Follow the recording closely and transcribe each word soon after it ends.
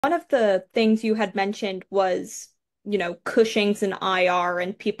One of the things you had mentioned was, Cushing's and IR,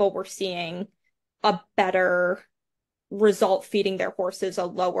 and people were seeing a better result feeding their horses a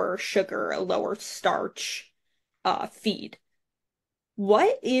lower sugar, a lower starch feed.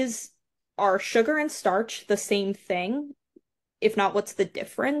 What is, are sugar and starch the same thing? If not, what's the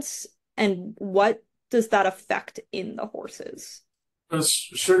difference? And what does that affect in the horses?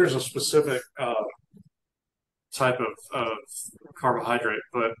 Sugar is a specific type of carbohydrate,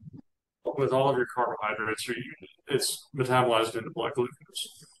 but with all of your carbohydrates, it's metabolized into blood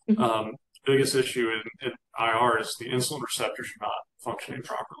glucose. Mhm. Biggest issue in IR is the insulin receptors are not functioning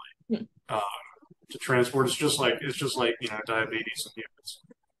properly. Um, to transport, it's just like diabetes in humans.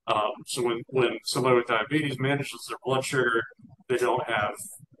 So when somebody with diabetes manages their blood sugar, they don't have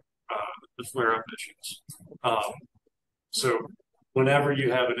the flare-up issues. Um, so whenever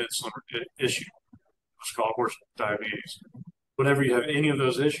you have an insulin issue, it's called horse diabetes. Whenever you have any of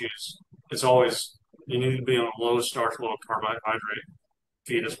those issues, it's always you need to be on a low starch, low carbohydrate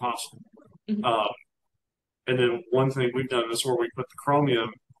feed as possible. Mhm. Um, and then one thing we've done is where we put the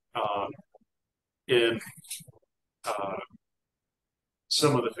chromium um, in uh,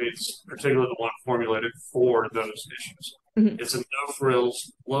 some of the feeds, particularly the one formulated for those issues. Mhm. It's a no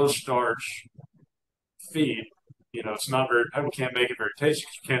frills, low starch feed. It's not very. We can't make it very tasty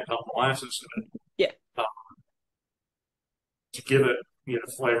because you can't dump molasses in it Yeah. to give it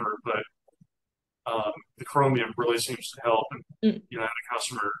flavor, but the chromium really seems to help. And Mm. I had a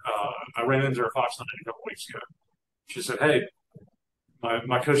customer. I ran into her Fox Hunting a couple weeks ago. She said, "Hey,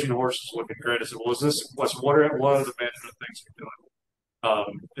 my Cushing horse is looking great." I said, "Well, is this what are the management things you're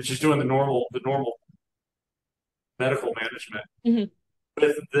doing?" And she's doing the normal medical management. Mhm.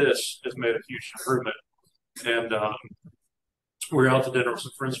 With this, has made a huge improvement. And we were out to dinner with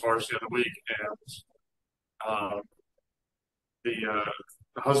some friends of ours the other week, and um, the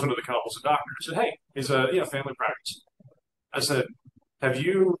husband of the couple is a doctor. I said, "Hey, he's a family practice." I said, do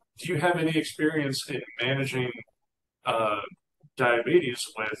you have any experience in managing uh, diabetes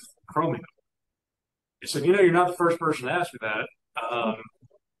with chromium?" He said, "You're not the first person to ask me that." Um,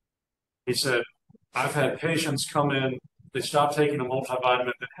 he said, "I've had patients come in, they stopped taking a multivitamin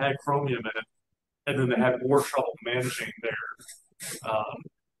that had chromium in it, and then they had more trouble managing their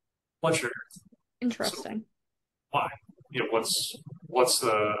blood sugar." So Interesting. why? What's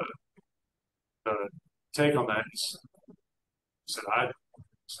the take on that? He said, I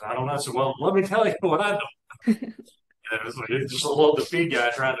don't know. I said, "Well, let me tell you what I know." And it was like it's just a little defeat guy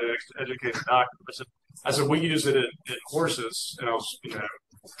trying to educate the doctor. I said, "We use it in horses," and I was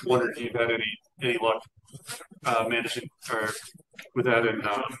wondering if you've had any luck managing or with that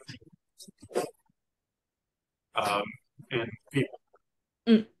um, in people.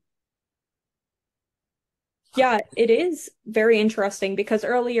 Mm. Yeah, it is very interesting because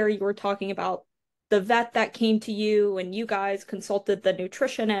earlier you were talking about the vet that came to you and you guys consulted the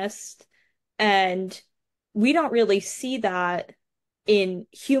nutritionist, and we don't really see that in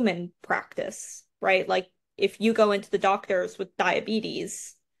human practice, right? Like if you go into the doctors with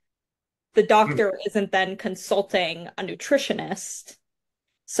diabetes, the doctor isn't then consulting a nutritionist.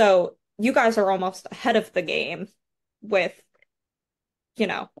 So you guys are almost ahead of the game with, you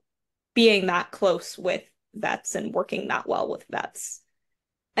know, being that close with vets and working that well with vets.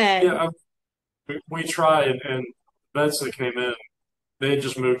 Yeah, And we try, and vets that came in, they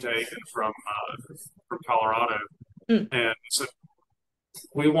just moved to Aiken from Colorado, mm, and said,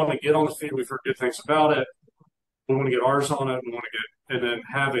 "We want to get on the feed. We've heard good things about it. We want to get ours on it. We want to get and then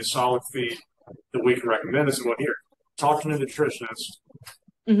have a solid feed that we can recommend." I said, "Well, here, talk to a nutritionist.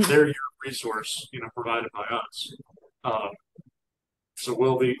 mhm. They're your resource, provided by us. Um, so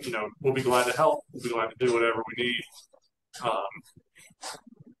we'll be glad to help. We'll be glad to do whatever we need, um,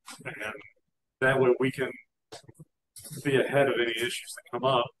 and that way we can be ahead of any issues that come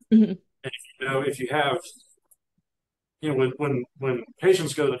up. Mhm. And if you have, when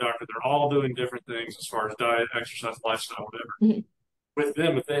patients go to the doctor, they're all doing different things as far as diet, exercise, lifestyle, whatever. Mhm. With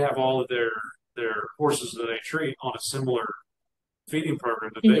them, if they have all of their horses that they treat on a similar feeding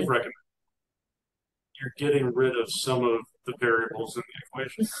program that they've Mhm. recommended, you're getting rid of some of the variables in the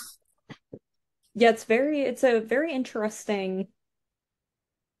equation. Yeah, it's a very interesting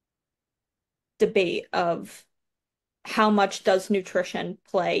debate of how much does nutrition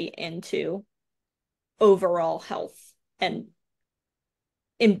play into overall health and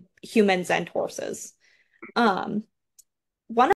in humans and horses. Um, one